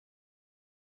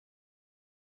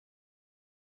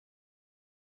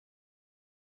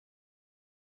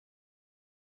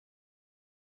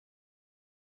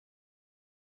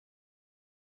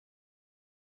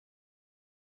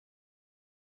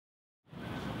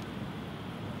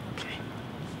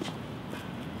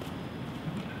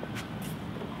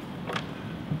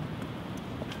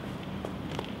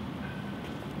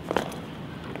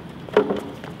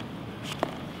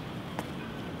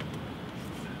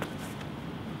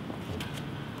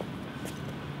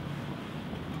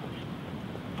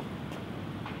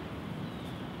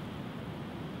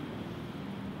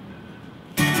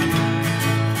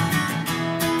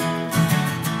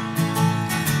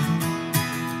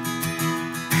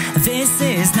This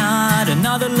is not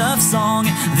another love song.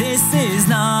 This is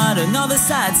not another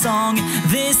sad song.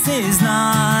 This is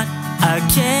not a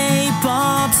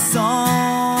K-pop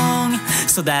song.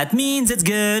 So that means it's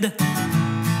good.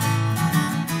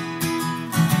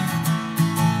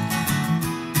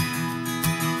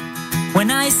 When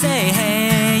I say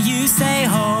hey, you say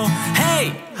ho.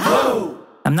 Hey! Ho!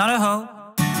 I'm not a ho.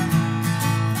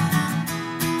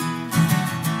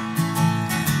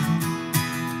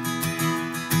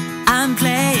 I'm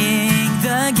playing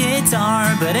the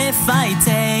guitar, but if I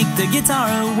take the guitar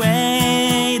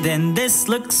away, then this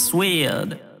looks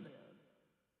weird.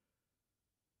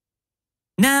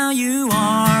 Now you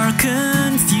are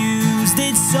confused.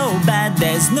 It's so bad,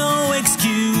 there's no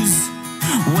excuse.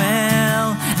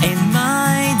 Well, in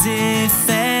my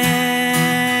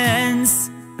defense,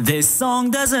 this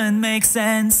song doesn't make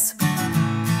sense.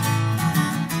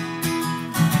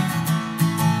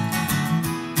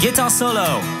 Guitar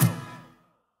solo.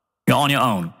 You're on your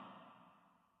own.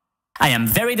 I am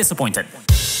very disappointed.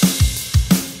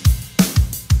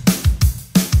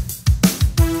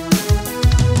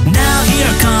 Now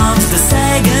here comes the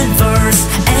second verse,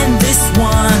 and this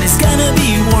one is gonna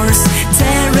be worse.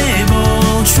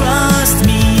 Terrible, trust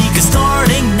me, 'cause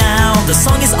starting now, the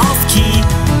song is off key.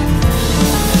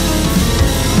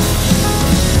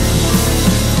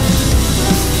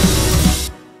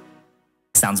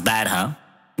 Sounds bad, huh?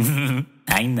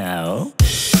 I know.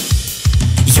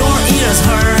 Your ears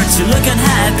hurt, you look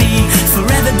unhappy,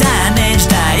 forever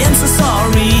damaged, I am so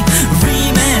sorry.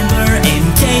 Remember,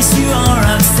 in case you are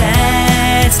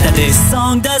upset, that this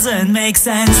song doesn't make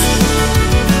sense.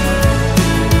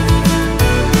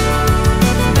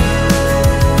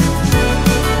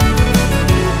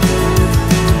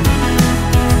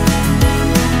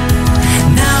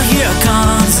 Now here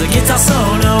comes a guitar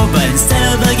solo, but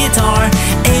instead of a guitar,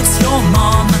 it's your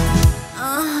mom.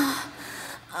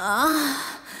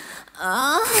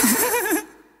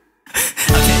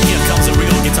 Okay, here comes a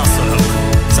real guitar solo.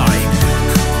 Sorry.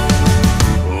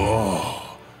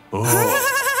 Oh.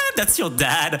 That's your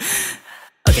dad.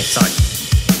 Okay, sorry.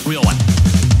 Real one.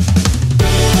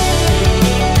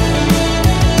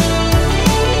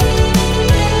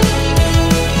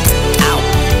 Ow.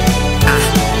 Ah.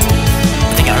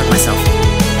 I think I hurt myself.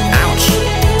 Ouch.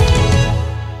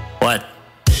 What?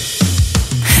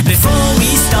 Before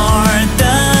we start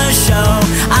the show,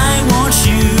 I want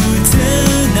you to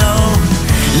know,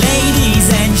 ladies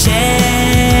and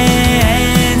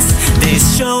gents, this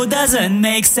show doesn't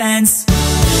make sense.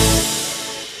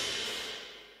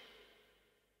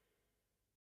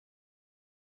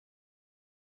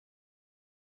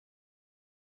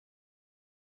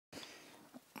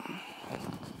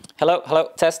 Hello, hello,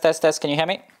 test, test, test, can you hear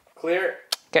me? Clear.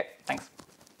 Okay, thanks.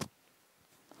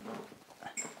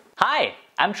 Hi,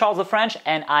 I'm Charles the French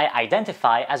and I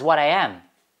identify as what I am.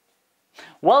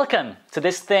 Welcome to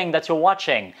this thing that you're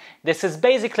watching. This is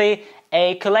basically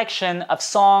a collection of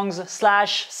songs /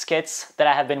 skits that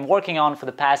I have been working on for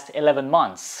the past 11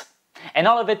 months. And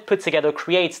all of it put together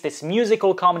creates this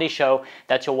musical comedy show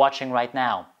that you're watching right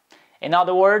now. In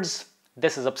other words,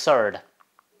 this is absurd.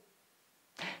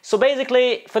 So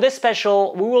basically, for this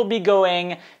special, we will be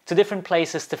going to different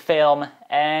places to film,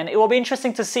 and it will be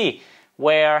interesting to see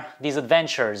where these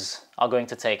adventures are going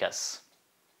to take us.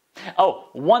 Oh,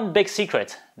 one big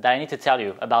secret that I need to tell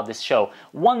you about this show.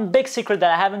 One big secret that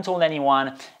I haven't told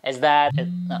anyone is that...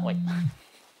 No, wait.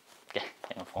 Okay,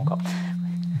 getting a phone call.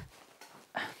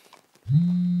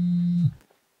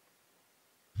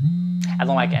 I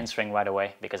don't like answering right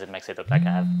away because it makes it look like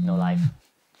I have no life.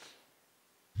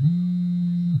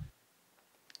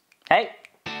 Hey!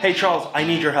 Hey Charles, I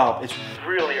need your help. It's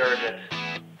really urgent.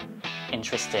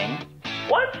 Interesting.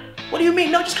 What? What do you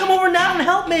mean? No, just come over now and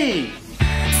help me!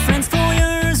 Friends for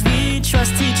years, we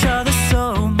trust each other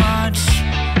so much.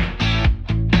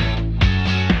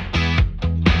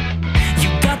 You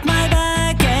got my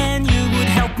back and you would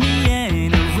help me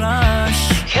in a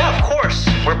rush. Yeah, of course.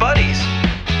 We're buddies.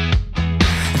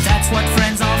 That's what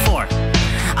friends are for.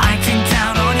 I can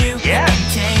count on you. Yes. In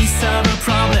case of a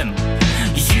problem.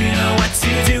 You know what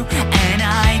to do, and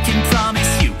I can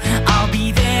promise you I'll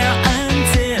be there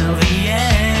until the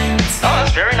end. Oh,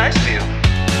 that's very nice of you.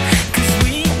 'Cause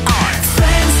we are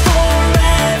friends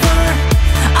forever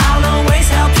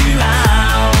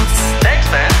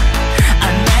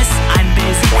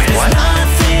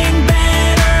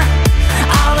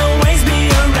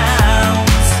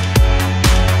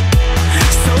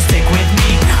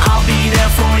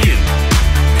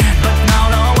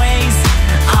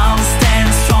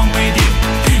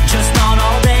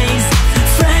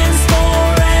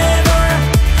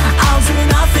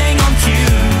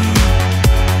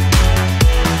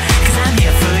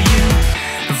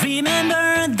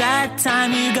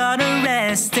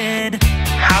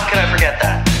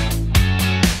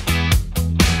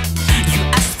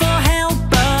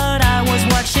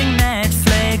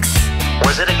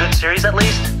good series at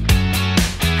least?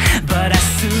 But as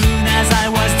soon as I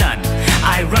was done,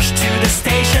 I rushed to the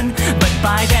station, but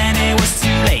by then it was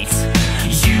too late.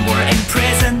 You were in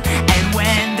prison, and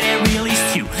when they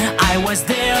released you, I was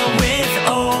there with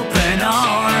open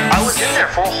arms. I was in there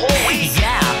for a whole week.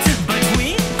 Yeah, but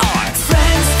we are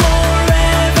friends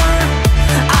forever.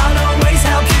 I'll always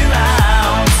help you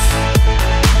out.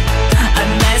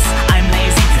 Unless I'm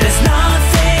lazy, there's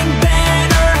nothing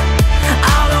better.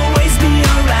 I'll always be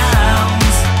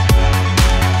around.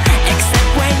 Except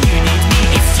when you need me.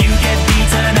 If you get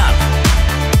beaten up,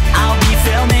 I'll be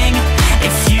filming.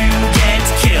 If you get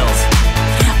killed,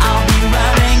 I'll be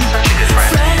running. Such a good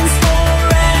friend. Friends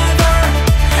forever.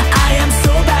 I am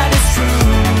so bad, it's true.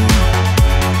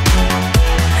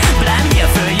 But I'm here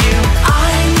for you.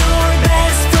 I'm your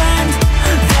best friend.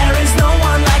 There is no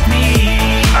one like me.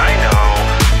 I know.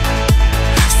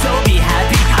 So be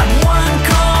happy. I'm one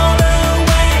call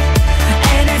away.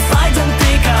 And if I don't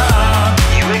pick up,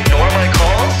 You ignore my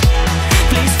calls?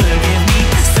 please forgive me.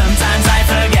 Sometimes I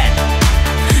forget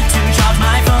to charge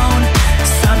my phone.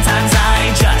 Sometimes I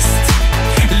just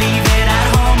leave it at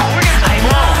home. I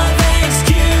love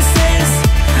excuses.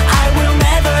 I will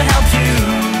never help you.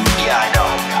 Yeah, I know.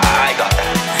 I got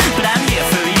that. But I'm here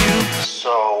for you.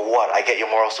 So what? I get your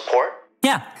moral support?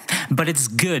 Yeah, but it's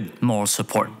good moral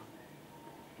support.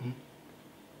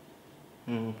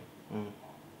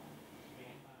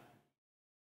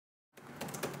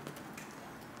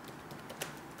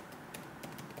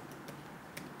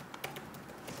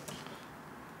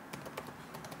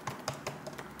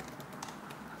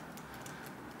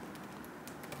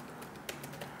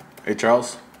 Hey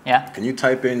Charles, Yeah? can you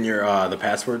type in your the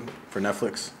password for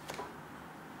Netflix?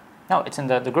 No, it's in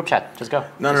the group chat. Just go.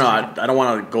 No, I don't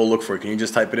want to go look for it. Can you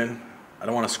just type it in? I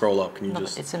don't want to scroll up. Can you No,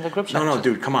 just? but it's in the group chat. No, Just-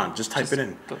 dude, come on, just type it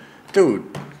in. go. Dude,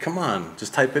 come on,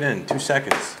 just type it in. 2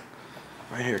 seconds.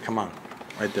 Right here, come on,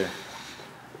 right there.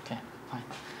 Okay, fine.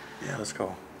 Yeah, let's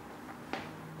go.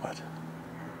 What?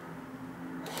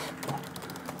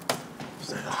 What's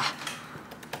that?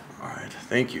 All right,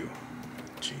 thank you.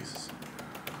 Jesus,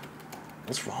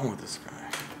 what's wrong with this guy?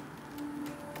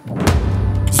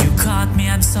 You caught me,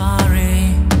 I'm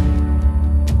sorry.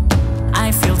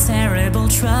 I feel terrible,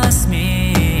 trust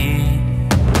me.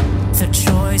 The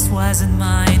choice wasn't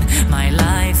mine. My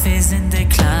life is in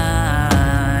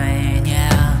decline,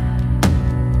 yeah.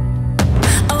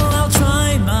 Oh, I'll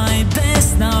try my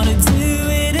best now to do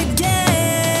it again.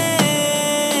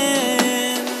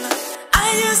 I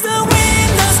use the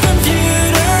Windows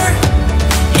computer,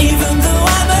 even though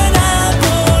I'm an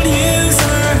Apple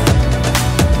user.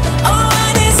 Oh, I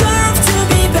deserve to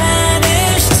be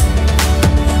banished,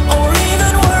 or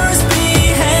even worse,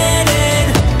 beheaded.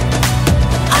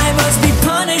 I must be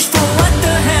punished for what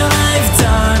the hell I've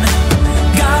done.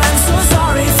 God, I'm so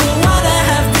sorry for what I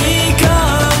have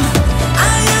become.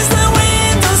 I use the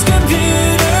Windows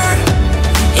computer,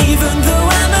 even though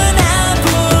I'm an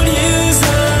Apple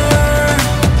user.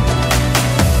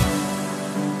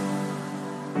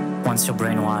 Once you're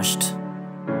brainwashed,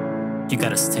 you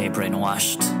gotta stay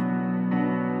brainwashed.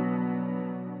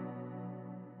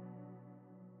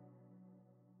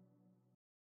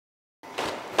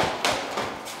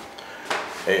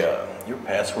 Hey, your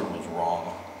password was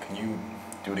wrong. Can you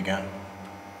do it again?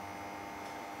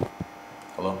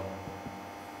 Hello?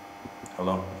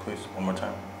 Hello, please, one more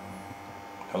time.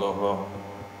 Hello, hello.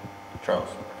 Charles.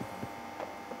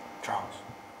 Charles.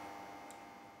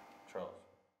 Charles.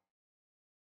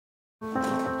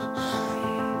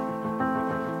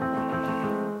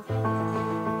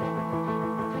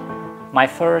 My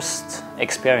first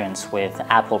experience with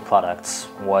Apple products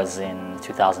was in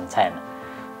 2010.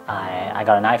 I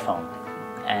got an iPhone,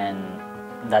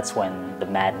 and that's when the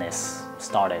madness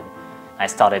started. I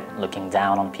started looking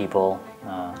down on people.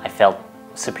 I felt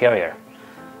superior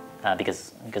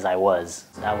because I was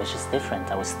just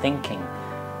different. I was thinking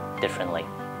differently.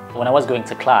 When I was going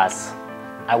to class,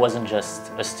 I wasn't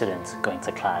just a student going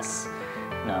to class.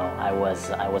 No, I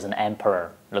was an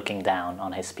emperor looking down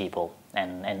on his people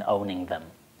and owning them.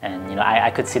 And you know,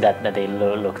 I could see that they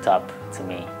looked up to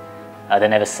me. They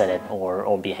never said it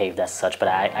or behaved as such, but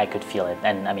I could feel it.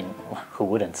 And I mean, who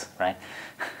wouldn't, right?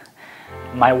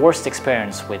 My worst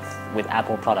experience with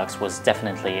Apple products was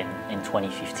definitely in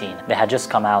 2015. They had just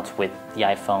come out with the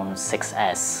iPhone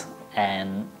 6s,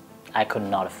 and I could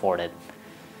not afford it.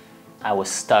 I was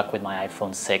stuck with my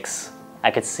iPhone 6.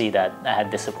 I could see that I had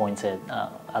disappointed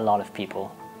a lot of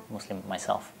people, mostly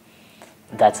myself.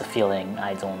 That's a feeling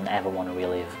I don't ever want to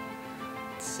relive.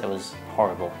 It was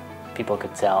horrible. People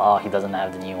could tell, oh, he doesn't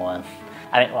have the new one.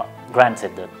 I mean, well,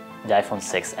 granted, the iPhone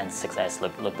 6 and 6s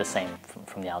look the same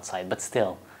from the outside, but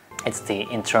still, It's the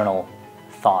internal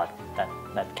thought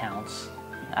that counts.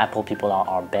 Apple people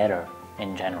are better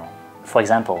in general. For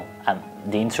example,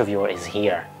 the interviewer is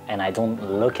here and I don't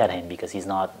look at him because he's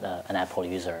not an Apple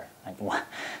user. Like, what?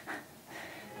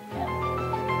 Yeah.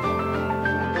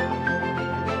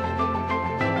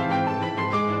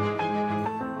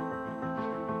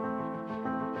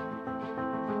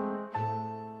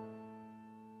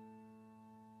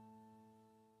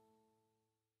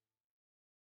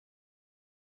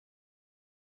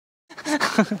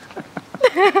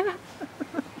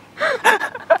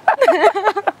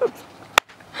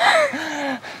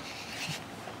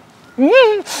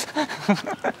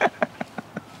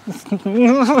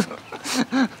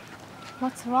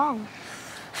 What's wrong?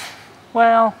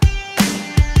 Well,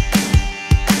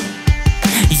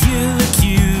 You look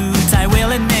cute, I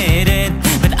will admit it,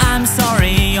 but I'm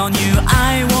sorry, on you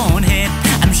I won't hit.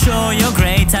 I'm sure you're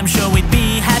great, I'm sure we'd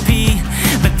be happy,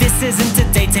 but this isn't a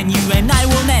date and you and I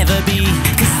will never be.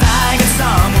 Cause I got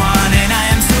someone and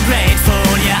I am so grateful.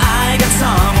 Yeah, I got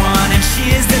someone and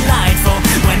she is delightful.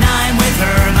 When I'm with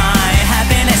her my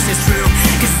happiness is true.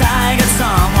 Cause I got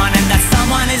someone and that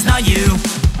someone is not you.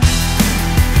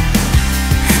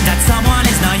 That someone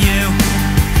is not you.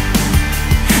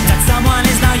 That someone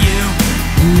is not you.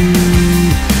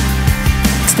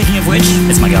 Speaking of which,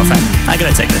 it's my girlfriend. I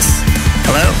gotta take this.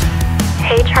 Hello?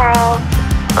 Hey Charles,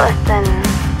 listen,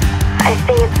 I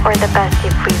think it's for the best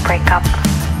if we break up.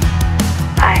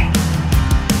 Bye.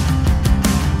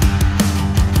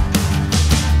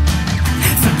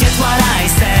 Forget what I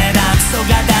said, I'm so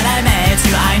glad that I met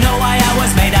you. I know why I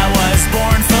was made, I was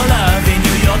born for loving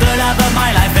you. You're the love of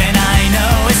my life and I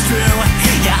know it's true.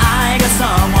 Yeah, I got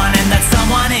someone and that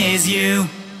someone is you.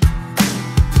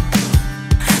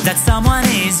 That someone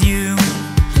is you.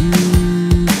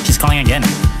 She's calling again.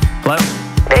 Hello?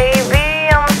 Baby,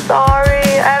 I'm sorry.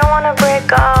 I don't want to break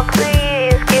up.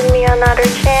 Please give me another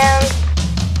chance.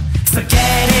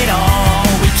 Forget it all,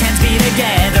 we can't be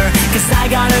together. Cause I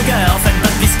got a girlfriend, but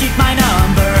please keep my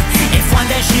number. If one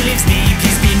day she leaves me,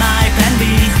 please be my plan B.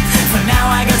 For now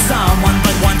I got someone,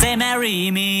 but one day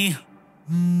marry me.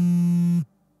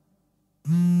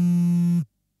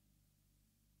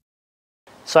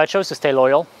 so I chose to stay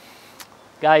loyal.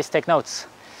 Guys, take notes.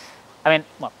 I mean,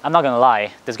 well, I'm not gonna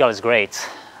lie, this girl is great.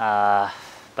 But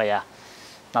yeah,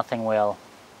 nothing will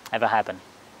ever happen.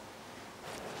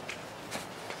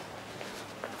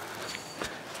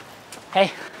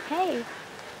 Hey. Hey.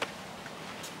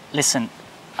 Listen,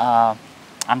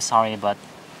 I'm sorry, but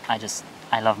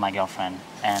I love my girlfriend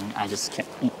and I just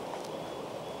can't.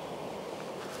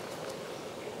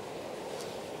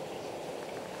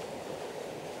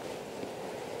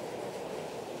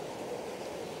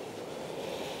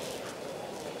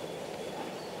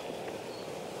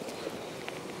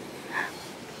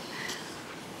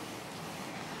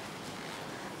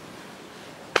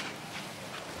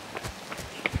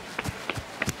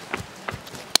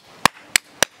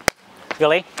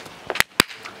 Really?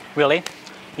 Really?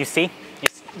 You see?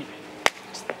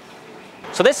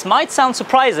 So this might sound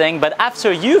surprising, but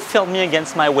after you filmed me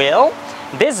against my will,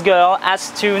 this girl has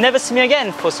to never see me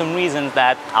again for some reasons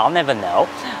that I'll never know.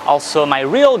 Also, my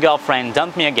real girlfriend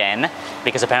dumped me again,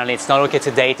 because apparently it's not okay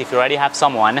to date if you already have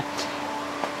someone.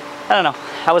 I don't know.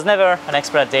 I was never an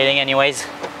expert at dating anyways.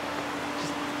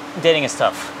 Just dating is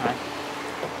tough, right?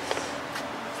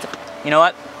 You know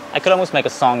what? I could almost make a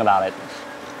song about it.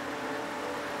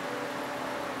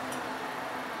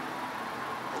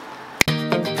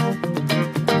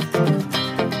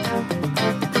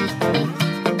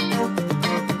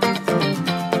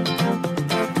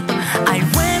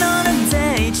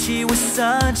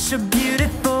 Such a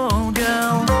beautiful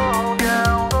girl.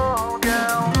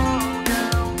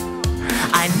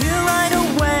 I knew right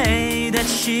away that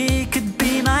she could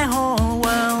be my whole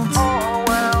world.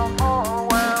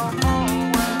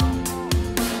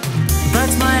 But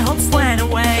my hopes went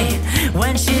away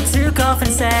when she took off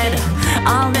and said,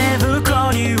 I'll never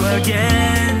call you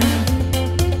again.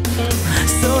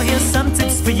 So here's some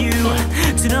tips for you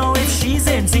to know if she's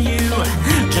into you,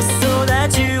 just so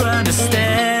that you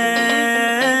understand.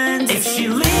 If she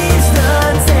leaves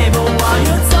the table while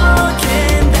you're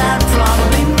talking, that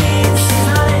probably means she's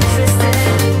not interested.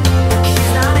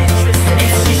 She's not interested.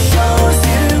 If she shows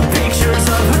you pictures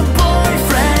of her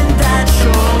boyfriend, that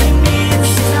surely means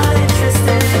she's not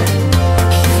interested.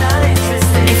 She's not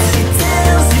interested. If she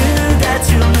tells you that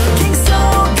you're looking so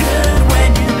good when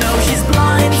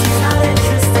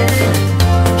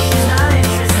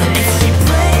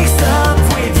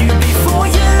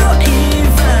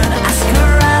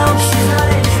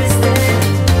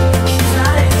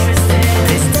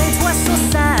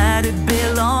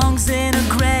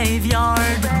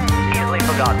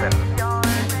forgotten.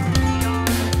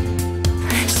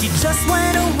 She just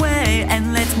went away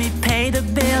and let me pay the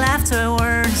bill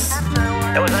afterwards.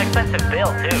 It was an expensive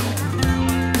bill too.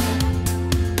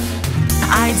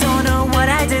 I don't know what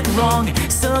I did wrong,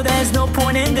 so there's no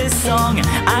point in this song.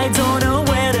 I don't know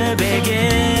where to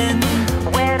begin.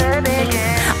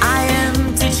 I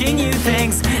am teaching you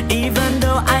things, even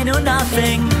though I know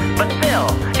nothing. But still,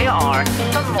 here are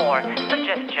some more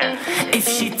suggestions. If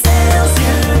she tells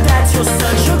you that you're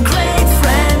such a great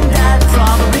friend, that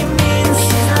probably means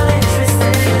she's not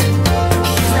interested.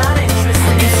 She's not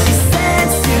interested. If she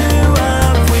sets you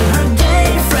up with her gay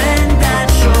friend, that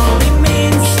surely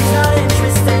means she's not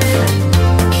interested.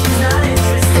 She's not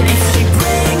interested. If she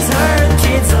brings her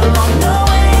kids along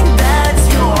knowing that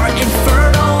you're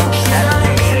infertile, she's not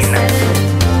interested.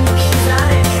 She's not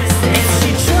interested. If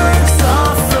she jerks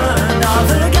off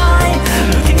another guy,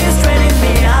 looking you straight in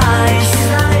the eyes, she's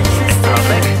not interested.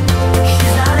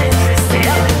 She's not interested.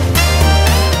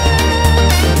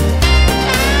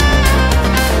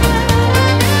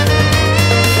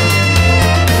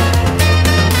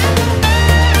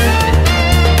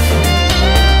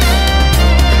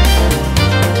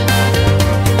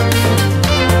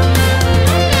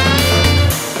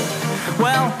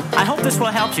 Well, I hope this will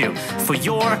help you for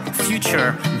your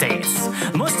future dates.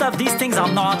 Most of these things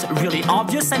are not really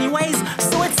obvious anyways,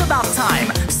 so it's about time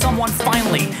someone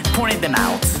finally pointed them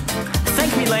out.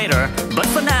 Thank me later, but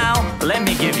for now, let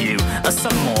me give you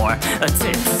some more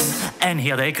tips. And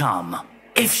here they come.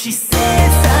 If she sits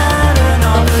at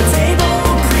another table,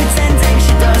 pretending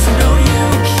she doesn't know you,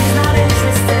 she's not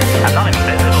interested. I'm not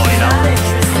invisible, you know.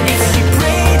 If she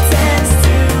pretends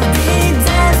to be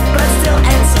deaf but still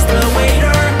answers the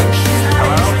waiter, she's not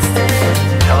interested.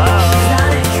 Hello? She's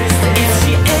not interested. If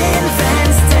she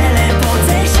invents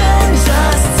teleportation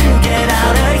just to get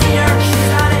out of here, she's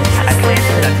not interested. At least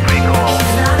that's pretty cool.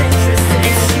 She's not interested.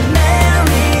 If she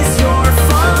marries your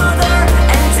father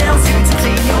and tells you to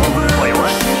clean your room, Wait,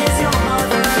 what? she is your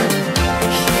mother.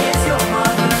 She is your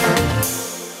mother.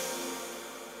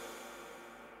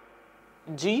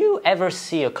 Do you ever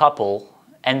see a couple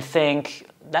and think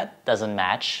that doesn't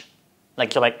match?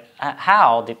 Like you're like,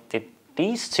 how did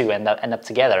these two end up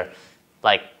together?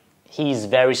 Like he's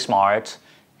very smart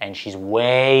and she's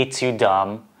way too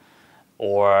dumb,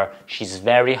 or she's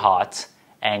very hot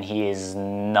and he is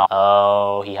not.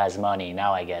 Oh, he has money.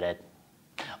 Now I get it.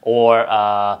 Or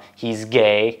he's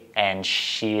gay and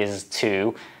she is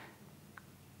too.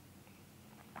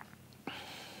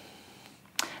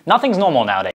 Nothing's normal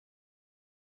nowadays.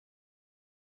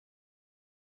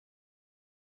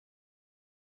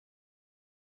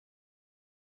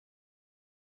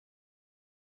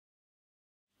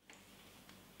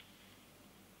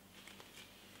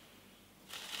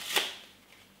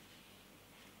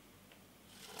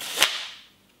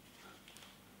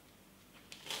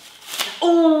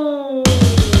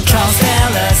 Charles,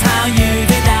 tell us how you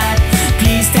did that.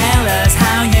 Please tell us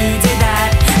how you did that.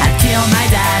 I'd kill my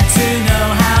dad to know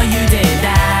how you did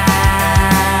that.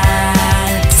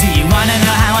 Do you wanna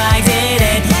know how I did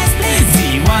it? Yes, please. Do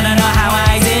you wanna know how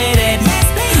I did it? Yes,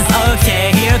 please.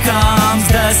 Okay, here comes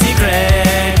the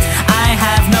secret. I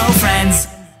have no friends.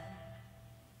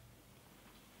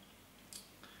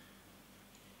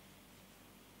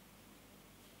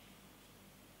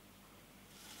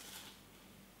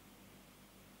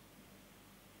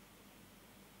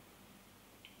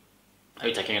 Are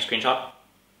you taking a screenshot?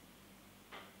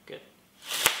 Good.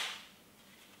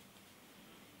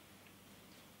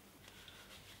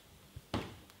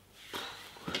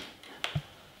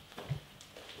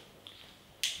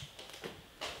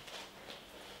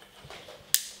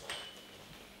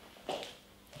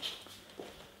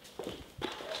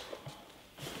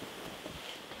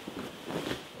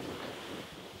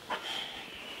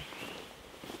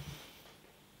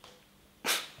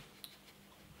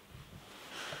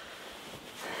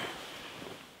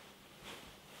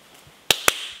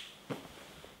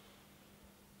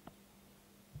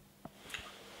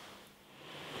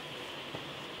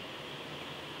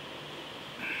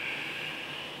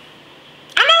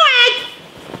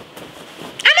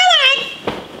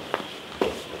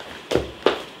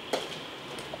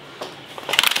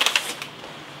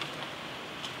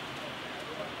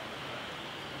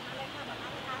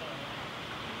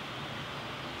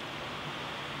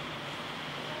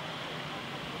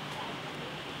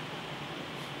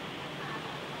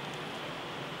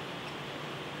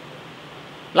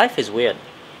 Life is weird.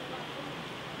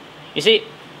 You see,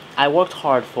 I worked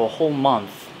hard for a whole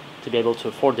month to be able to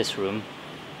afford this room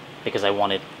because I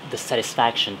wanted the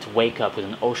satisfaction to wake up with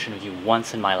an ocean view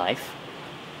once in my life.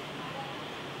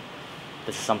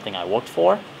 This is something I worked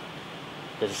for,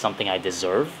 this is something I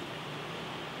deserve.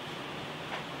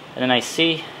 And then I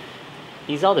see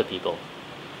these other people.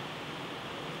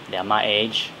 They're my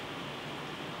age,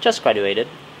 just graduated.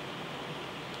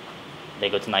 They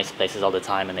go to nice places all the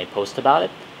time and they post about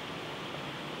it.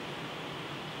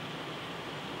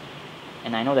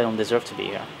 And I know they don't deserve to be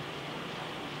here.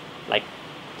 Like,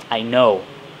 I know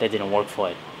they didn't work for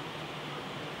it.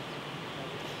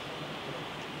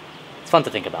 It's fun to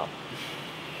think about.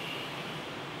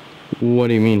 What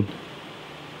do you mean?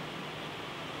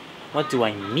 What do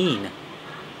I mean?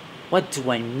 What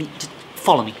do I mean? Just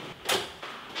follow me.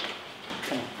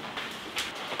 Come on.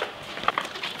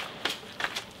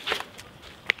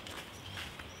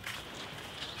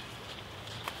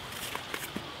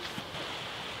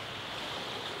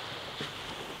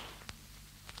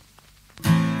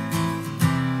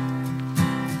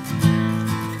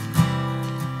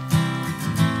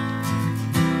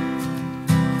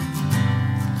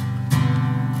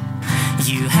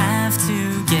 You have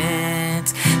to get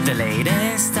the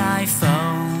latest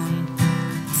iPhone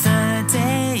the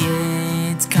day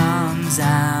it comes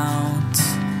out.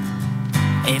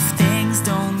 If things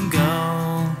don't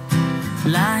go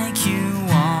like you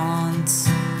want,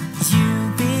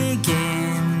 you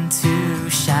begin to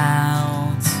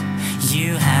shout.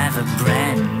 You have a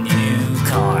brand new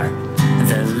car,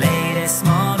 the latest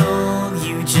model.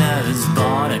 You just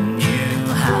bought a new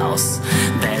house,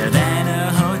 better than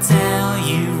a hotel.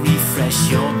 You refresh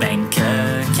your bank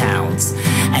account,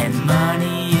 and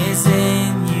money is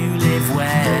in. You live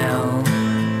well,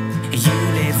 you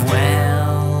live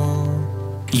well.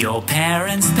 Your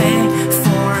parents pay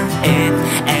for it,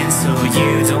 and so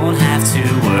you don't have to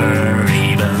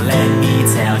worry. But let me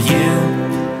tell you,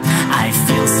 I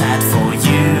feel sad for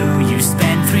you. You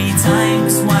spend 3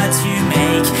 times what you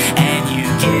make, and you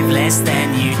give less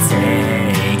than you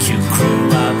take. You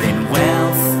grew up in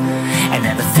wealth and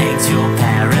never thanked your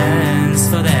parents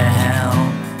for their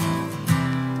help,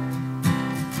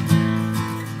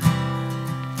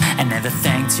 and never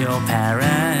thanked your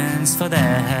parents for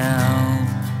their help.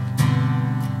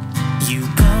 You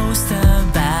boast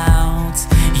about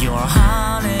your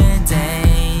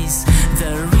holidays,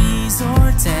 the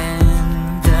resort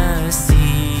and the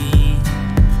sea,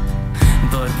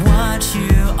 but what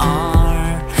you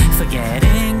are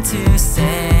forgetting to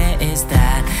say is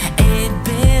that it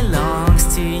belongs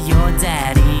to your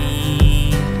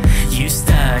daddy. You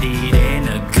studied in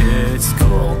a good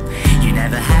school, you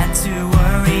never had to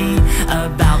worry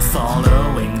about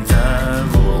following the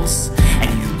rules,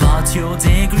 and you bought your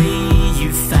degree.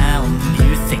 You found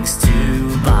new things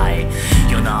to buy.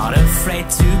 You're not afraid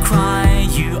to cry.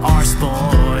 You are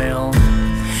spoiled,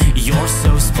 you're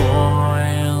so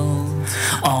spoiled.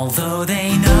 Although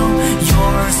they know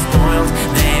you're spoiled,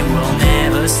 they will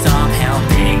never stop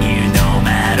helping you no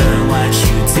matter what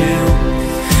you do.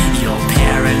 Your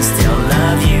parents still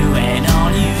love you, and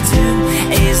all you do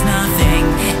is nothing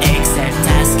except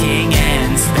asking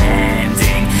and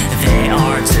spending. They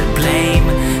are to blame,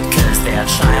 'cause their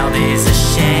child is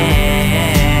ashamed.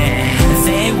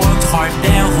 They worked hard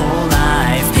their whole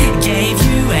life, gave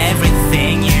you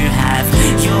everything you have.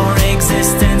 Your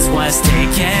existence was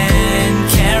taken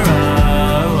care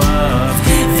of.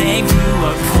 They grew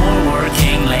up poor,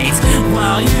 working late,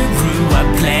 while you grew up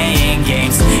playing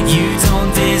games. You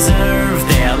don't deserve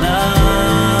their love.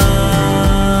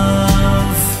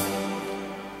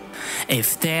 If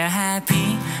they're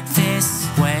happy this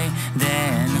way,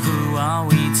 then who are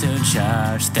we to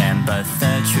judge them? But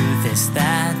the truth is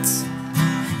that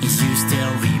you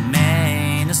still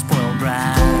remain a spoiled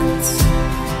brat.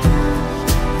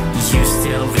 You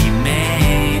still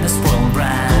remain a spoiled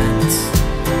brat.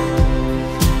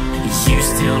 You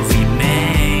still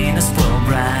remain a spoiled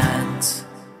brat.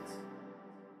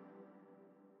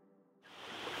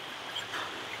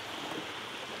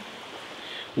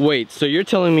 Wait, so you're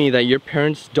telling me that your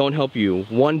parents don't help you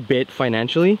one bit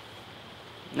financially?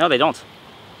 No, they don't.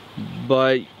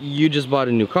 But you just bought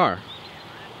a new car.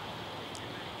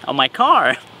 Oh, my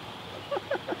car?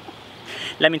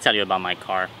 Let me tell you about my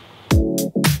car.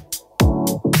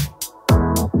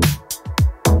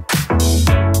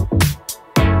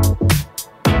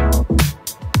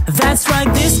 That's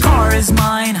right, this car is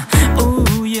mine.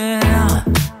 Ooh yeah,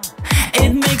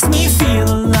 it makes me feel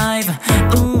alive.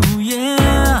 Ooh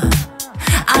yeah,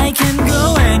 I can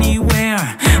go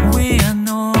anywhere with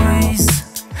noise.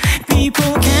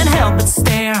 People can't help but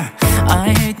stare.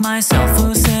 I hate myself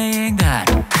for saying that.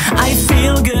 I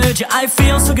feel good, yeah, I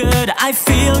feel so good. I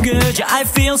feel good, yeah, I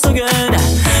feel so good.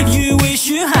 You wish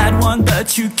you had one,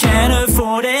 but you can't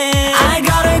afford it. I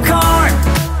got a car,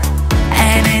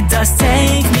 and it does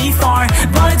take me far,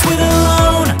 but it's with a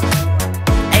loan.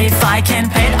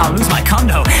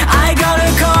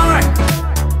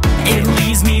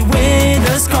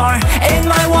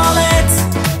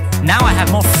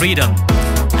 have more freedom,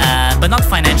 but not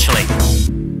financially.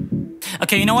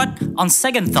 Okay, you know what? On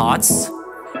second thoughts,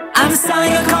 I'm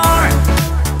selling a car.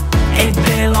 It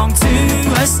belonged to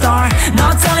a star.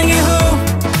 Not telling you who,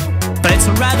 but it's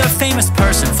a rather famous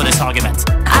person for this argument.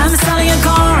 I'm selling a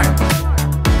car.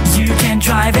 You can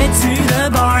drive it to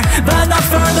the bar, but not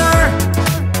further,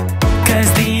 'cause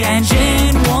the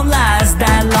engine won't last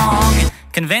that long.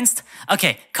 Convinced?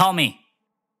 Okay, call me.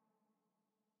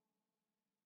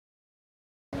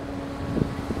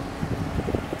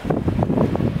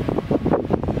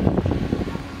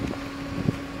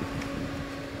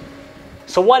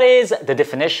 So what is the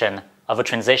definition of a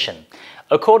transition?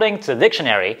 According to the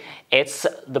dictionary, it's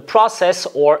the process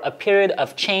or a period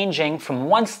of changing from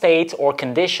one state or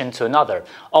condition to another.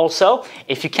 Also,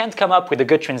 if you can't come up with a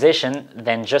good transition,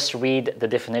 then just read the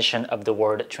definition of the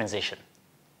word transition.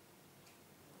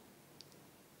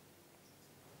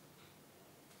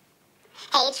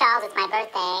 Hey Charles, it's my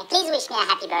birthday. Please wish me a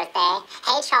happy birthday.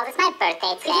 Hey Charles, it's my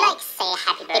birthday today. Could you say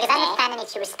happy birthday? Because I'm a fan and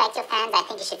if you respect your fans, I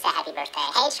think you should say happy birthday.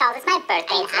 Hey Charles, it's my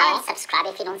birthday today. I won't subscribe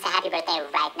if you don't say happy birthday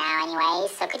right now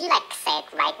anyway. So could you say it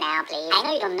right now, please? I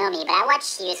know you don't know me, but I watch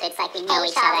you, so it's like we know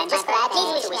each other. And just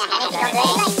please wish me a happy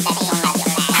birthday.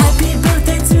 Happy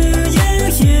birthday to you,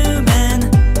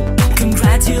 human.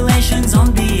 Congratulations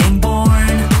on being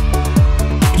born.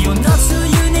 You're not so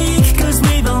unique, 'cause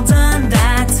we've all done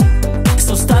that.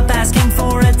 So stop asking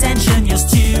for attention, you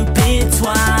stupid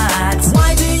twat.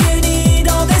 Why do you need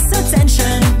all this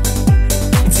attention?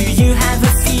 Do you have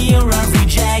a fear of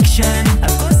rejection?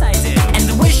 Of course I do. And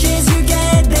the wishes you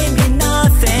get, they mean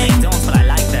nothing. They don't, but I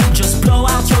like them. Just blow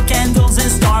out your candles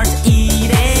and start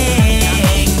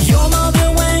eating. Your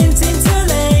mother went into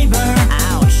labor.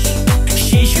 Ouch.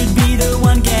 She should be the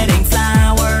one getting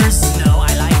flowers. No,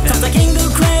 I like them. Stop taking the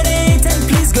credit and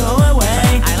please go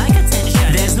away. I like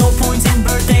attention. There's no point in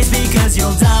birthdays because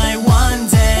you'll die one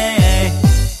day.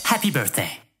 Happy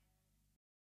birthday.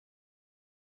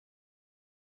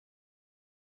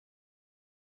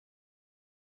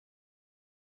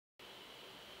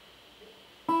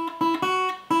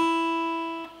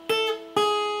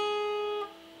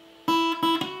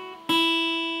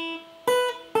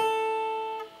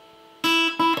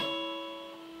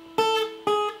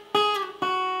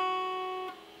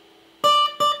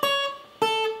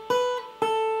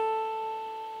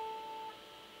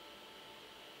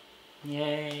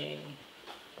 Yay.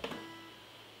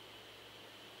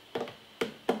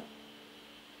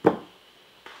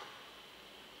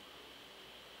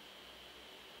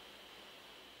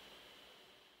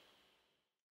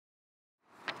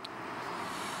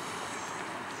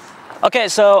 Okay,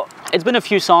 so it's been a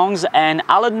few songs and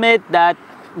I'll admit that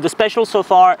the special so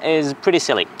far is pretty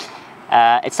silly.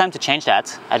 It's time to change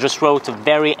that. I just wrote a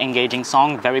very engaging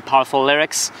song, very powerful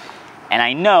lyrics. And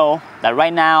I know that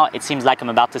right now it seems like I'm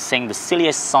about to sing the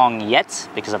silliest song yet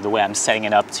because of the way I'm setting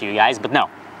it up to you guys, but no,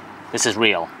 this is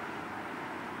real.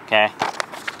 Okay,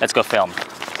 let's go film.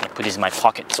 I put these in my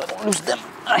pocket so I don't lose them.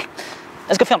 All right,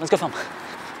 let's go film, let's go film.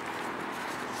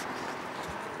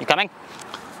 You coming?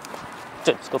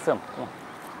 Dude, let's go film, come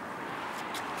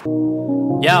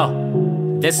on. Yo,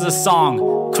 this is a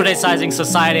song criticizing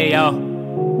society, yo.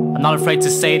 I'm not afraid to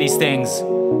say these things.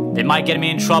 They might get me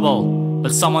in trouble,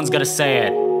 but someone's gotta say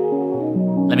it.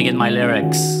 Let me get my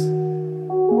lyrics.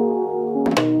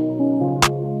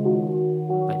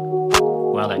 Wait,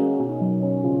 where are they?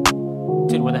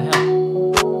 Dude, where the hell?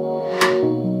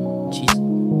 Jeez,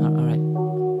 alright.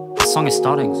 The song is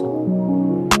starting, so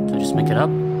do I just make it up?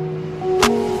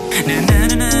 Na na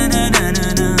na na na na na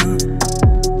na.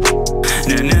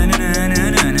 Na na na na na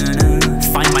na na na.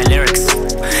 Find my lyrics.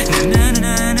 Na na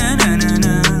na na na na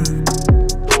na.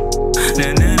 Na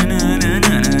na na na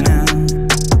na na na.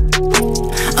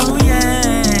 Oh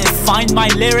yeah. Find my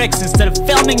lyrics instead of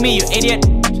filming me, you idiot.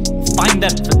 Find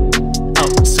them. Oh,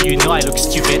 so you know I look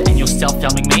stupid and you're still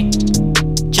filming me?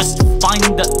 Just find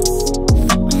the...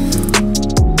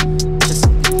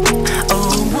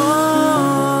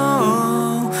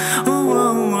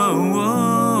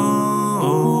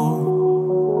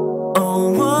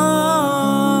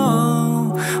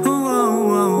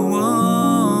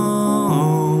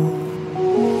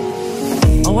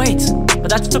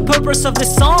 That's the purpose of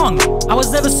this song. I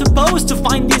was never supposed to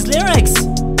find these lyrics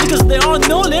because there are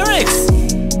no lyrics.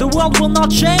 The world will not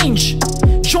change.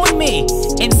 Join me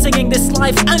in singing this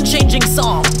life unchanging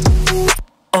song.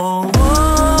 Oh,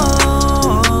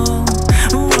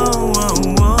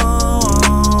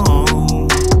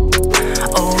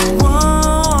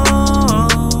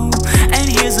 and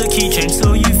here's a key change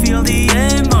so you feel the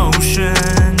emotion.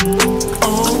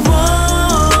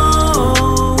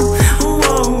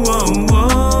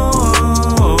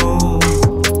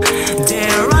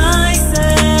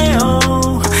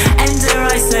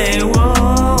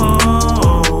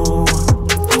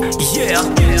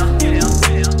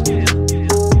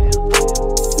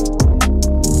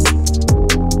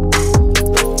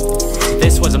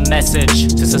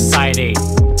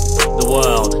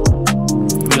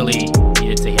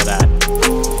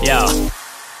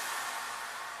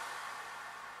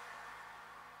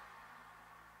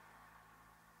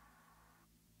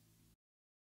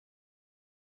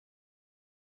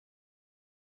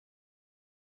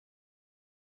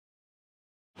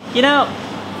 You know,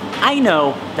 I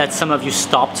know that some of you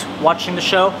stopped watching the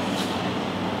show,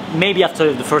 maybe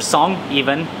after the first song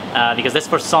even, because this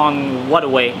first song, what a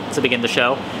way to begin the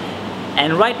show.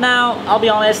 And right now, I'll be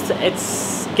honest,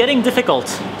 it's getting difficult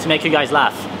to make you guys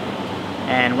laugh.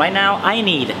 And right now, I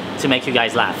need to make you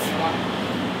guys laugh.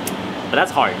 But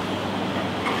that's hard.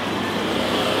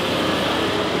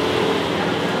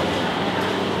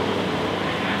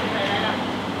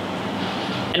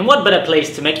 And what better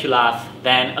place to make you laugh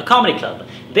than a comedy club?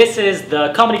 This is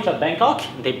the Comedy Club Bangkok.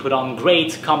 They put on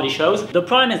great comedy shows. The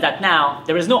problem is that now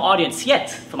there is no audience yet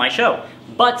for my show.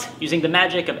 But using the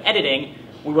magic of editing,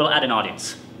 we will add an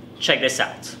audience. Check this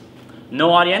out.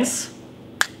 No audience,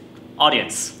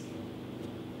 audience.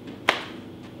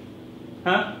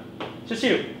 Huh? Just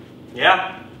you.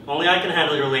 Yeah, only I can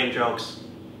handle your lame jokes.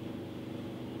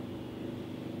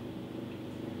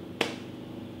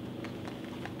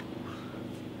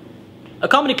 A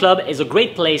comedy club is a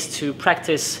great place to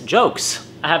practice jokes.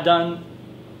 I have done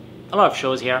a lot of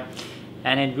shows here,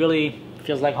 and it really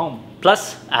feels like home.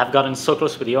 Plus, I have gotten so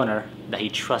close with the owner that he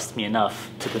trusts me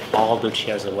enough to put all the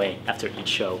chairs away after each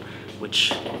show,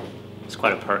 which is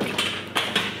quite a perk.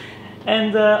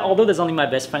 And although there's only my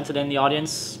best friend today in the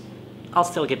audience, I'll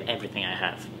still give everything I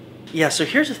have. Yeah, so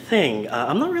here's the thing.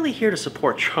 I'm not really here to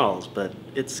support Charles, but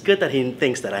it's good that he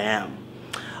thinks that I am.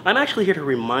 I'm actually here to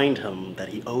remind him that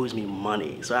he owes me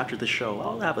money, so after the show,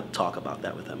 I'll have a talk about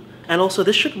that with him. And also,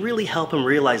 this should really help him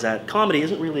realize that comedy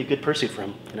isn't really a good pursuit for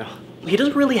him, you know? He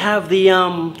doesn't really have the,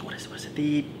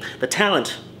 the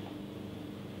talent.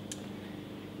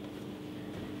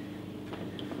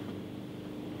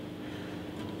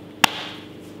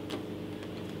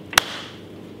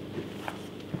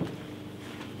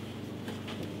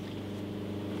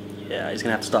 Yeah, he's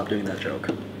gonna have to stop doing that joke.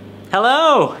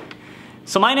 Hello!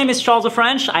 So my name is Charles the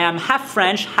French. I am half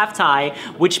French, half Thai,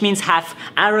 which means half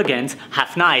arrogant,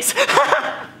 half nice.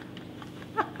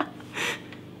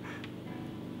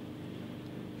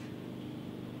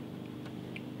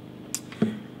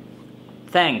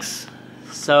 Thanks.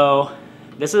 So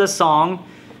this is a song.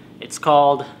 It's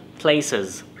called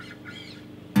Places.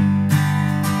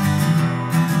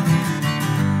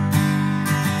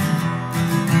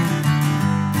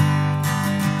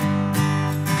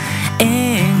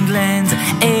 England,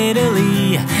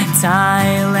 Italy,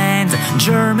 Thailand,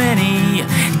 Germany,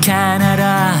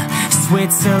 Canada,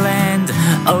 Switzerland,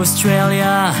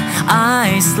 Australia,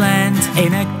 Iceland.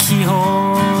 In a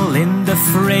keyhole, in the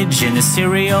fridge, in a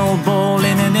cereal bowl,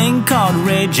 in an ink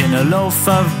cartridge, in a loaf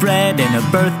of bread, in a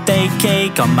birthday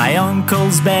cake, on my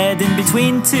uncle's bed, in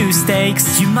between two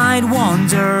steaks. You might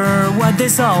wonder what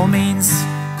this all means.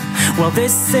 Well,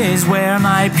 this is where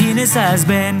my penis has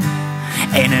been.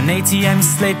 In an ATM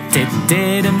slit, it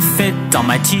didn't fit on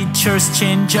my teacher's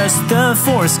chin, just the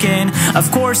foreskin.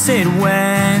 Of course it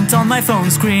went on my phone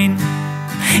screen.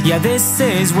 Yeah, this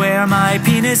is where my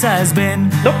penis has been.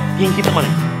 Nope, you can keep the money.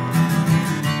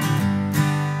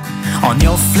 On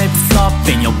your flip-flop,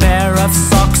 in your pair of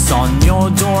socks, on your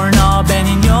doorknob and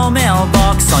in your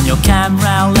mailbox, on your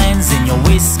camera lens, in your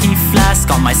whiskey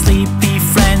flask, on my sleepy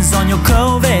friends, on your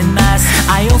COVID mask.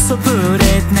 I also put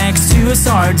it next to a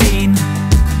sardine.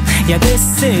 Yeah,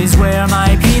 this is where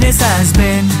my penis has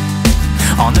been.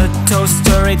 On a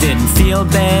toaster, it didn't feel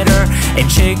better. In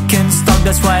chicken stock,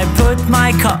 that's why I put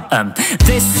my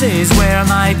This is where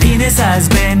my penis has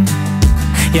been.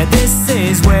 Yeah, this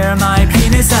is where my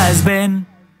penis has been.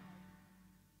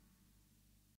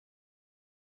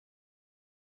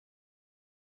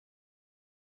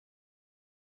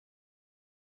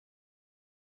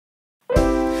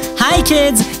 Hi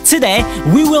kids! Today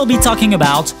we will be talking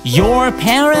about your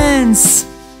parents.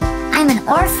 I'm an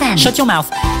orphan. Shut your mouth.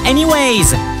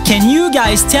 Anyways, can you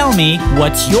guys tell me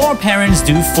what your parents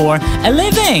do for a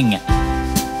living?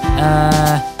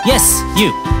 Yes,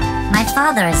 you. My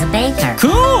father is a baker.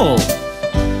 Cool!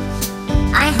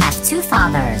 I have two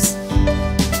fathers.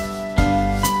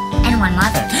 And one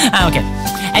mother. Okay.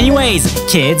 Anyways,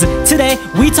 kids, today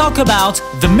we talk about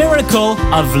the miracle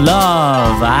of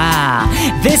love.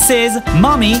 This is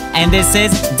mommy and this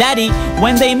is daddy.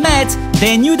 When they met,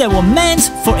 they knew they were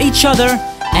meant for each other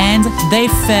and they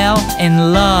fell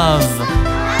in love.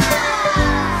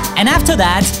 And after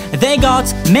that, they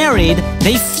got married,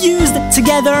 they fused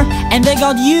together, and they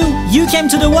got you. You came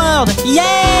to the world.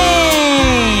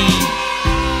 Yay!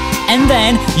 And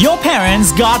then your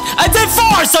parents got a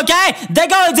divorce, okay? They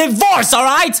got a divorce,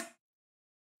 alright?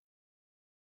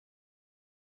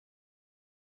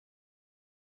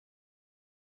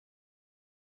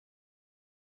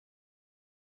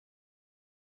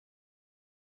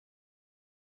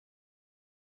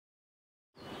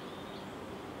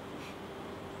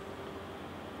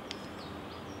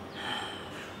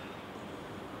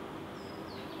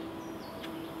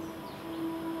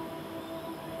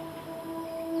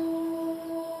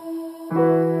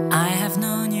 I have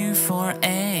known you for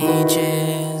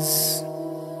ages.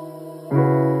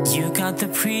 You got the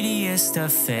prettiest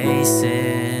of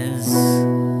faces.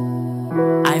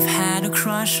 I've had a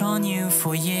crush on you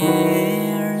for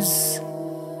years.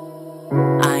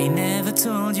 I never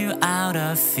told you out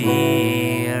of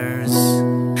fears.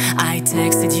 I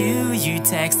texted you, you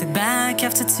texted back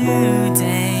after 2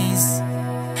 days,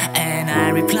 and I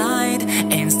replied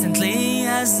instantly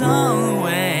as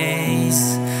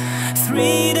always.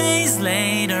 3 days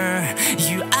later,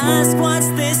 you asked what's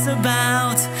this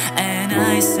about, and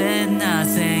I said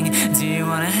nothing, do you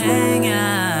wanna hang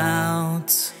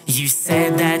out? You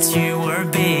said that you were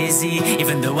busy,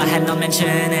 even though I had not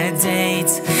mentioned a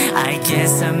date. I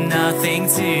guess I'm nothing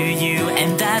to you,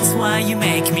 and that's why you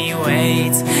make me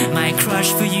wait. My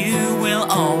crush for you will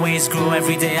always grow.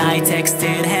 Every day I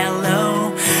texted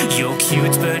hello. You're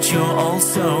cute but you're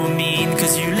also mean,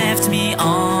 'cause you left me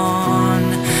on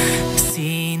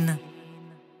scene.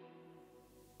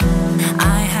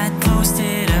 I had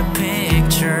posted a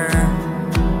picture,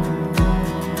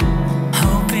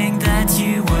 hoping that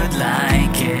you would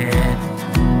like it,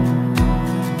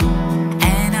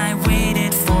 and I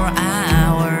waited for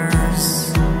hours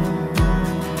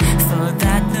for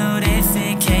that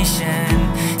notification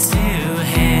to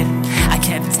hit. I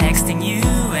kept texting you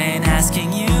and asking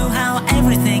you how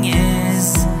everything is.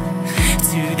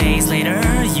 2 days later,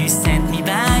 you sent me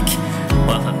back,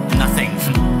 well, nothing.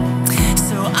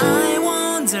 So I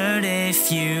wondered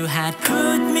if you had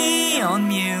put me on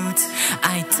mute.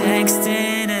 I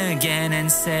texted again and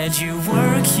said you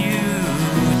were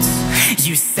cute.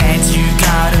 You said you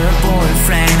got a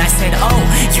boyfriend. I said, oh,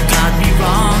 you got me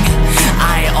wrong.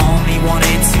 I only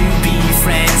wanted to be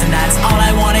friends, and that's all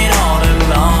I wanted all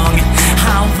along.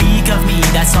 How weak of me,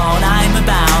 that's all I'm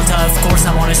about. Of course I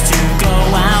want us to go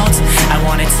out. I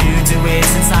wanted to do it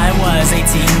since I was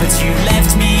 18, but you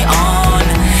left me on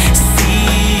scene.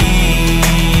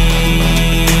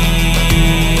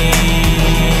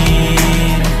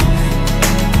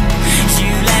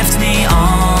 You left me on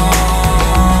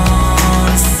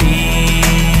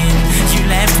scene. You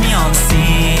left me on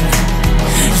scene.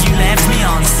 You left me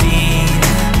on scene.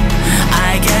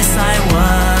 I guess I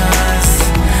was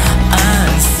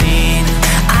unseen.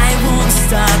 I won't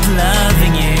stop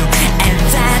loving you, and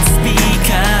that's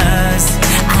because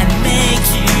I make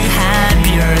you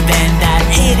happier than that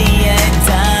idiot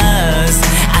does.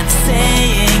 I'm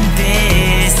saying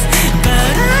this,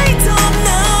 but I don't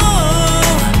know.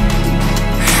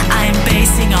 I'm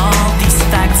basing all these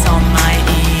facts on my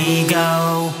ego.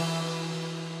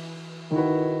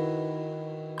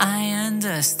 I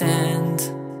understand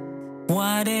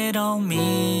what it all means.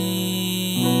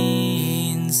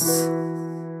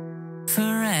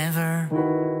 Forever,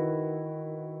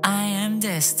 I am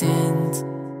destined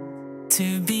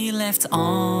to be left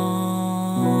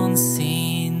on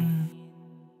scene.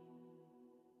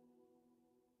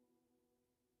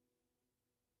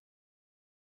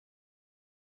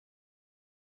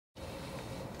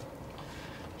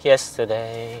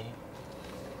 Yesterday,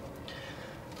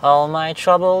 all my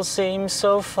troubles seem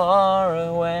so far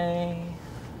away.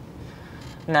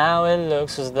 Now it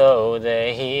looks as though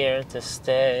they're here to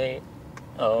stay.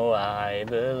 Oh, I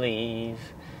believe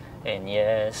in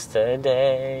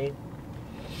yesterday.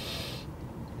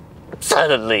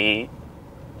 Suddenly,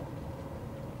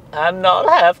 I'm not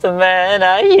half the man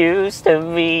I used to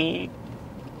be.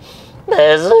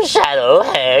 There's a shadow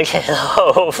hanging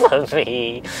over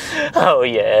me. Oh,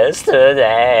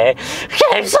 yesterday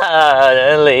came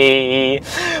suddenly.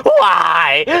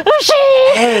 Why?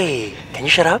 Hey, can you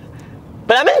shut up?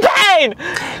 But I'm in pain!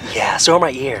 Yeah, so are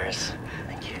my ears.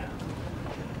 Thank you.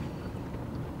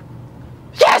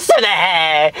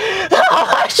 Yesterday!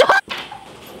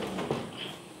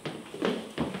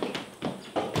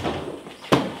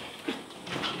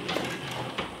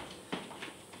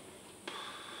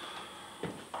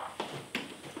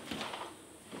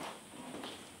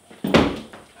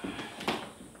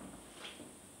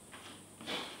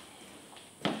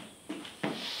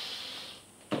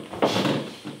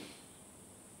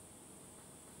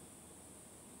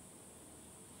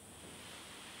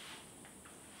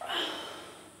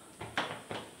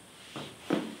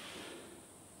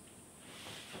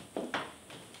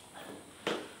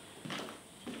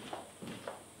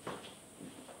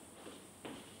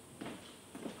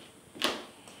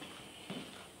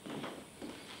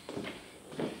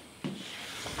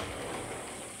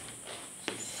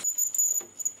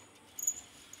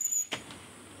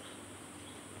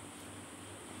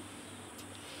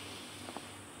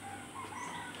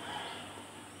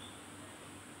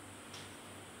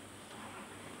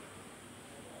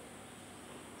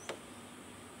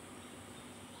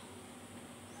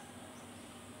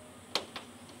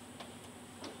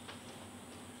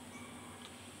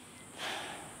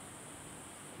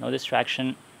 no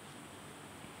distraction,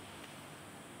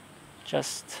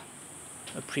 just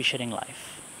appreciating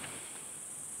life.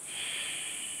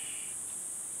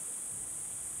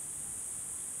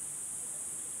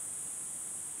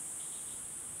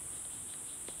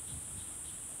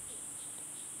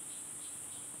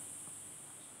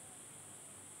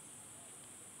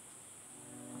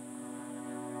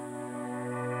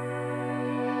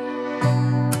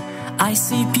 I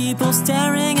see people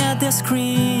staring at their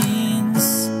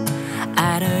screens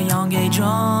at a young age,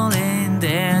 all in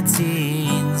their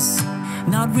teens,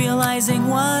 not realizing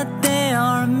what they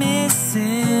are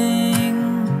missing.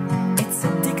 It's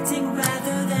addicting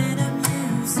rather than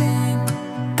amusing.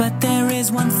 But there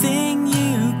is one thing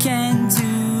you can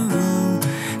do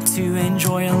to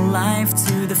enjoy a life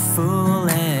to the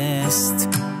fullest.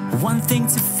 One thing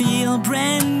to feel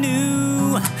brand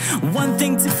new, one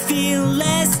thing to feel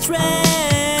less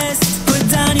stressed. Put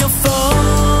down your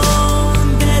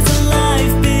phone, there's a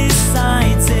life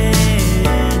besides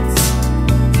it.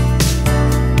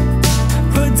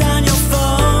 Put down your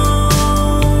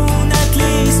phone, at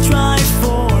least try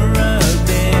for a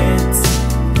bit.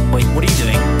 Wait, what are you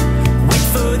doing? Wait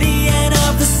for the end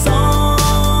of the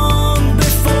song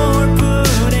before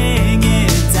putting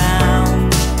it down.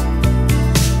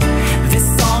 This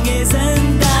song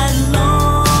isn't that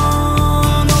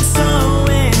long, also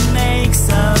it makes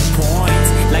a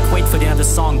point. Like, wait for the end of the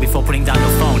song before putting down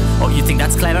your phone. Oh, you think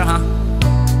that's clever, huh?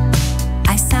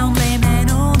 I sound lame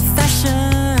and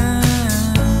old-fashioned.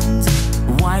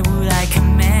 Why would I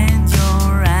commend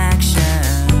your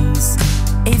actions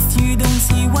if you don't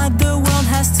see what the world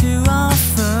has to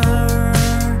offer?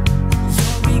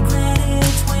 You'll regret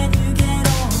it when you get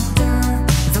older.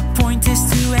 The point is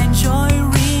to enjoy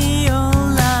real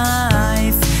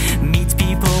life. Meet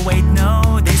people, wait,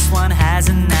 no, this one has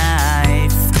a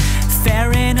knife.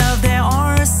 Fair enough, there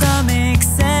are some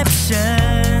exceptions.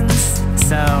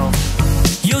 So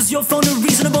use your phone a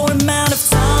reasonable amount of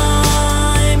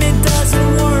time. It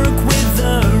doesn't work with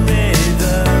the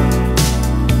rhythm.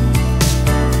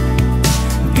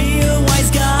 Be a wise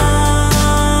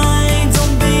guy,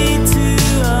 don't be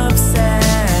too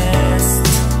obsessed.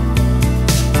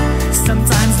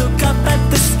 Sometimes look up at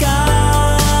the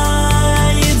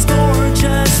sky. It's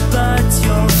gorgeous, but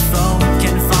your phone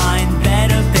can find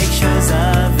better pictures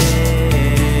of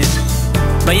it.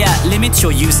 But yeah, limit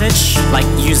your usage. Like,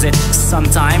 use it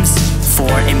sometimes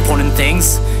for important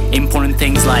things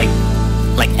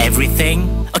like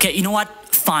everything. Okay, you know what?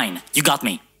 Fine, you got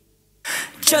me.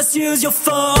 Just use your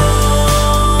phone,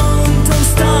 don't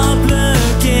stop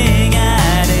looking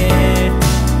at it.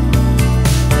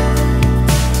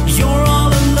 You're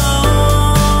all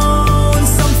alone,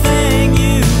 something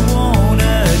you won't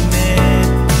admit.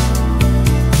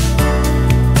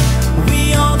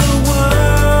 We are the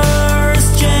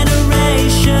worst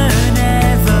generation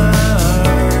ever,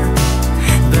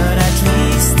 but at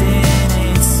least in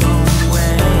its own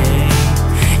way,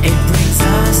 it brings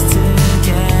us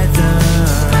together.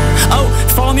 Oh,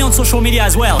 follow me on social media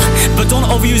as well, but don't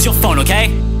overuse your phone,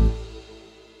 okay?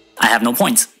 I have no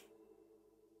point.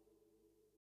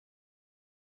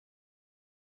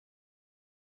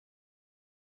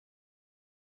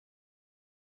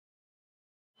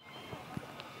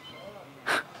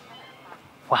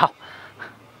 Wow.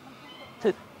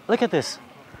 Dude, look at this.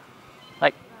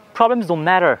 Like, problems don't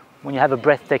matter when you have a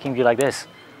breathtaking view like this.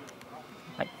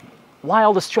 Like, why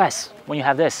all the stress when you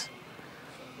have this?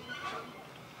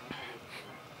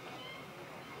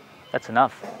 That's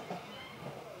enough.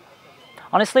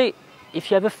 Honestly, if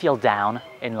you ever feel down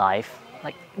in life,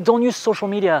 like, don't use social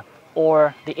media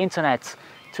or the internet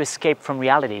to escape from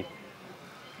reality.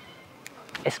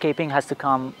 Escaping has to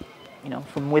come,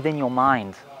 from within your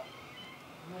mind,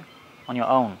 on your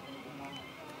own.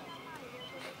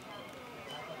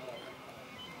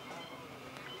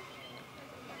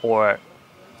 Or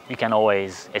you can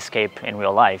always escape in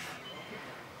real life,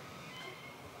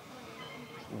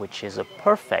 which is a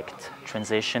perfect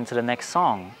transition to the next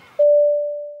song.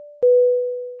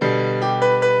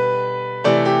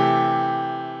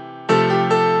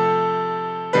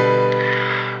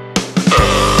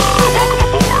 Welcome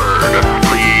aboard.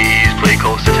 Please pay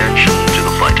close attention to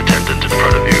the flight attendant in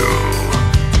front of you.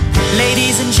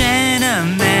 Ladies and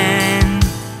gentlemen,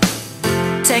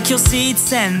 take your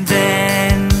seats and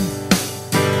then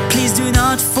please do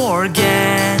not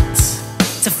forget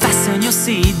to fasten your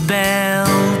seat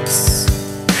belts.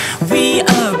 We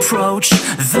approach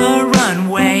the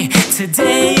runway.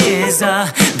 Today is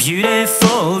a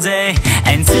beautiful day,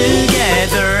 and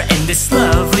together in this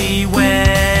lovely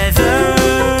weather,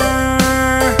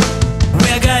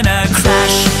 we're gonna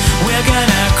crash, we're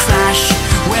gonna crash,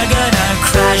 we're gonna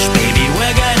crash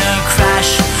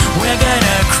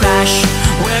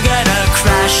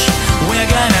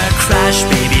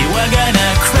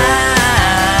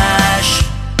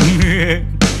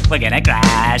gonna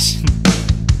crash.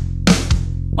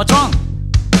 What's wrong?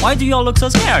 Why do you all look so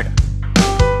scared?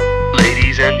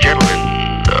 Ladies and gentlemen,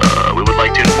 we would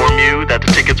like to inform you that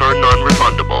the tickets are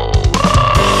non-refundable.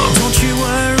 Don't you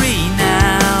worry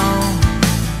now,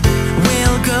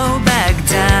 we'll go back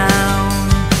down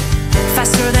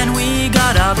faster than we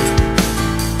got up.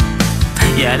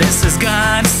 Yeah, this is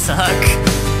gonna suck.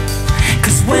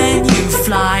 Cause when you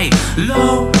fly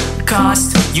low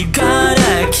cost, you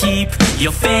gotta keep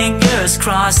your fingers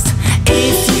crossed.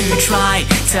 If you try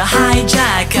to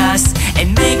hijack us, it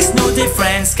makes no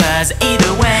difference, cause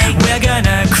either way we're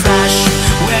gonna crash,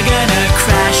 we're gonna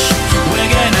crash, we're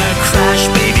gonna crash,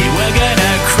 baby, we're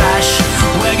gonna crash,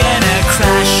 we're gonna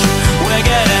crash, we're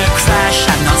gonna crash.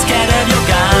 I'm not scared of your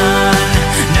gun,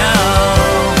 no,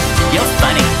 you're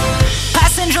funny.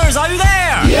 Passengers, are you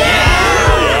there?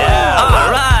 Yeah!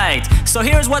 Alright, so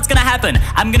here's what's gonna happen.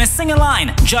 I'm gonna sing a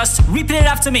line, just repeat it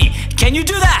after me. Can you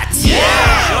do that?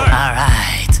 Yeah! Sure.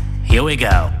 Alright, here we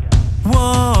go.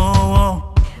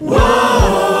 Whoa,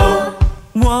 whoa,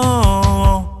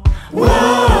 whoa,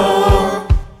 whoa,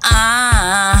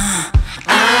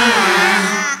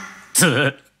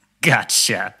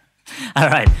 Gotcha.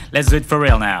 Alright, let's do it for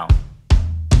real now.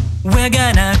 We're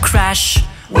gonna crash,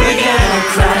 we're gonna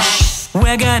crash,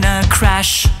 we're gonna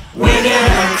crash, we're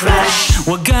gonna crash,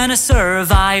 we're gonna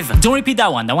survive. Don't repeat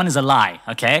that one is a lie,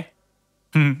 okay?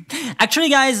 Actually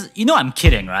guys, you know I'm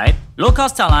kidding, right?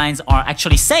 Low-cost airlines are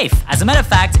actually safe. As a matter of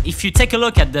fact, if you take a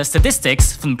look at the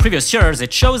statistics from previous years,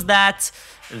 it shows that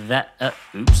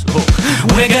oops. Oh.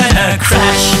 We're gonna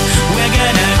crash, we're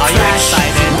gonna crash. Are you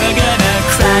excited? We're gonna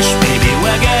crash, baby,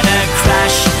 we're gonna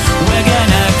crash, we're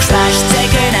gonna crash.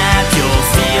 Take a nap, you'll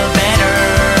feel better.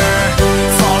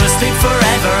 Fall asleep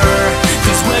forever,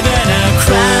 cause we're gonna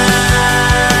crash.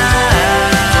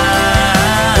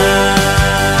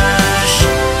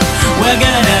 We're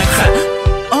gonna crash.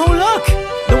 Oh look,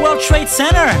 the World Trade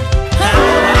Center.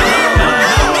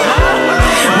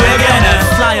 We're gonna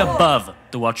fly above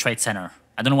the World Trade Center.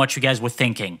 I don't know what you guys were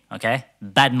thinking, okay?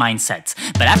 Bad mindset.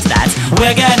 But after that,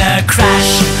 we're gonna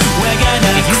crash. We're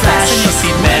gonna crash.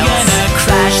 We're gonna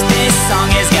crash. This song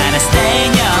is gonna stay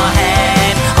in your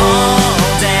head all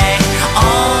day,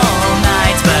 all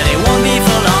night. But it won't be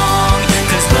for long,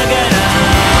 cause we're gonna...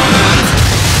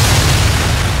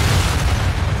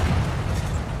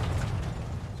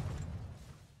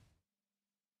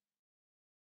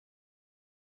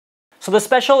 So the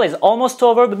special is almost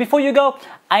over, but before you go,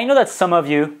 I know that some of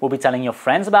you will be telling your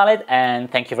friends about it, and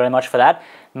thank you very much for that.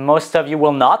 Most of you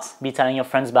will not be telling your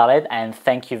friends about it, and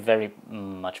thank you very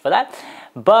much for that.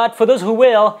 But for those who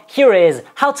will, here is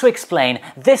how to explain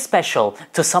this special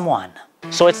to someone.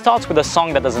 So it starts with a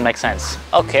song that doesn't make sense.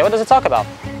 Okay, what does it talk about?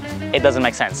 It doesn't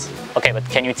make sense. Okay, but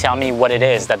can you tell me what it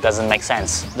is that doesn't make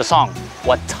sense? The song.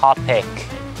 What topic?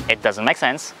 It doesn't make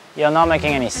sense. You're not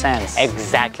making any sense.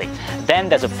 Exactly. Then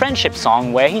there's a friendship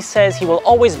song where he says he will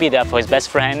always be there for his best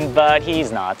friend, but he's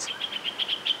not.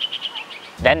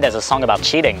 Then there's a song about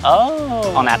cheating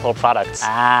on Apple products.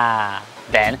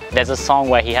 Then there's a song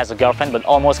where he has a girlfriend but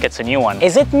almost gets a new one.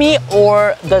 Is it me,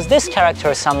 or does this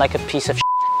character sound like a piece of shit?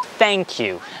 Thank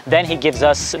you. Then he gives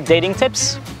us dating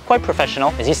tips. Quite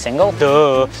professional. Is he single?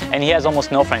 Duh. And he has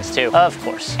almost no friends too. Of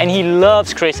course. And he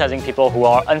loves criticizing people who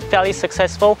are unfairly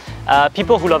successful,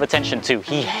 people who love attention too.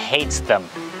 He hates them.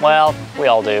 Well, we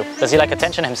all do. Does he like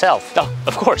attention himself? Oh,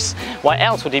 of course. Why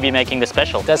else would he be making the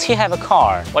special? Does he have a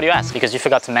car? Why do you ask? Because you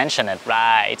forgot to mention it.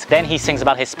 Right. Then he sings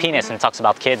about his penis and talks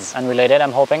about kids. Unrelated,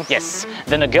 I'm hoping? Yes.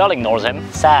 Then a girl ignores him.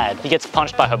 Sad. He gets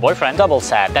punched by her boyfriend. Double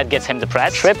sad. That gets him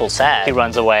depressed. Triple sad. He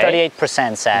runs away.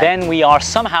 38% sad. Then we are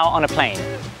somehow on a plane.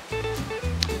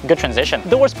 Good transition.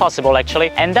 The worst possible,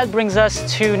 actually. And that brings us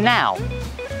to now.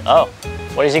 Oh,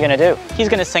 what is he gonna do? He's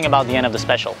gonna sing about the end of the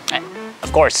special.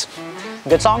 Of course.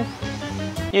 Good song?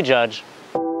 You judge.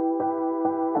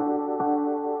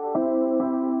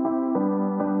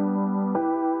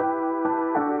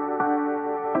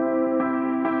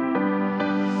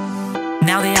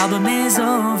 Now the album is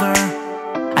over.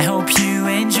 I hope you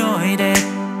enjoyed it.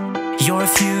 You're a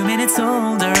few minutes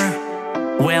older.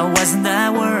 Well, wasn't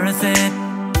that worth it?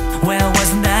 Well,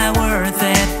 wasn't that worth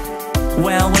it?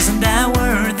 Well, wasn't that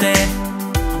worth it?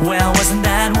 Well, wasn't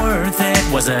that worth it?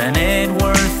 Wasn't it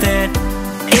worth it?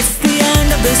 It's the end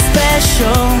of the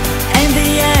special and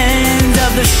the end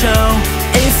of the show.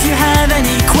 If you have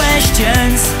any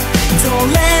questions, don't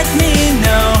let me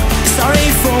know. Sorry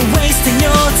for wasting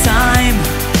your time.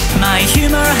 My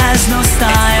humor has no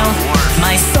style.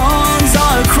 My songs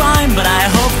are a crime, but I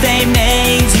hope they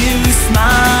made you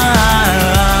smile.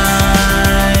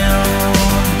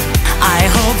 I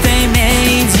hope they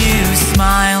made you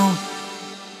smile.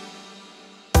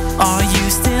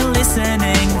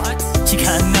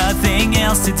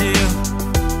 else to do.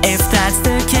 If that's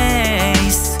the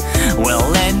case, well,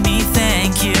 let me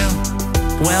thank you.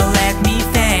 Well, let me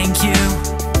thank you.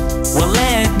 Well,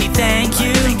 let me thank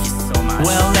you. Thank you so much.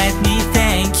 Well, let me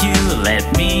thank you. Let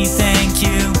me thank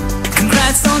you.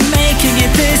 Congrats on making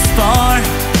it this far.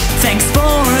 Thanks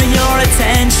for your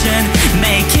attention.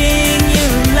 Making you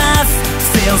laugh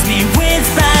fills me with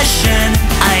passion.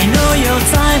 I know your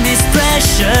time is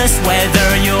precious.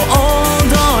 Whether you're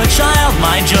old or a child,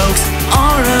 my jokes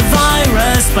are a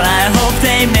virus, but I hope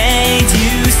they made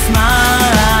you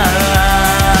smile.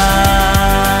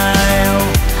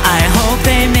 I hope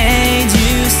they made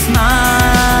you smile.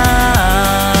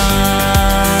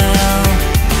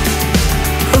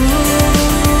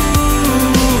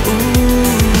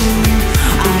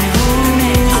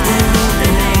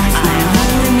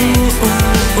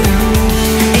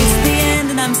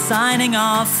 Signing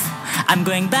off. I'm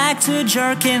going back to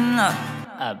jerking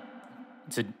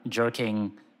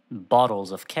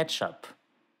bottles of ketchup,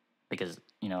 because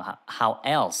you know how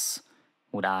else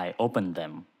would I open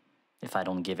them if I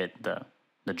don't give it the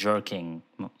jerking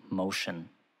motion.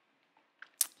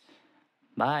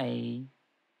 Bye.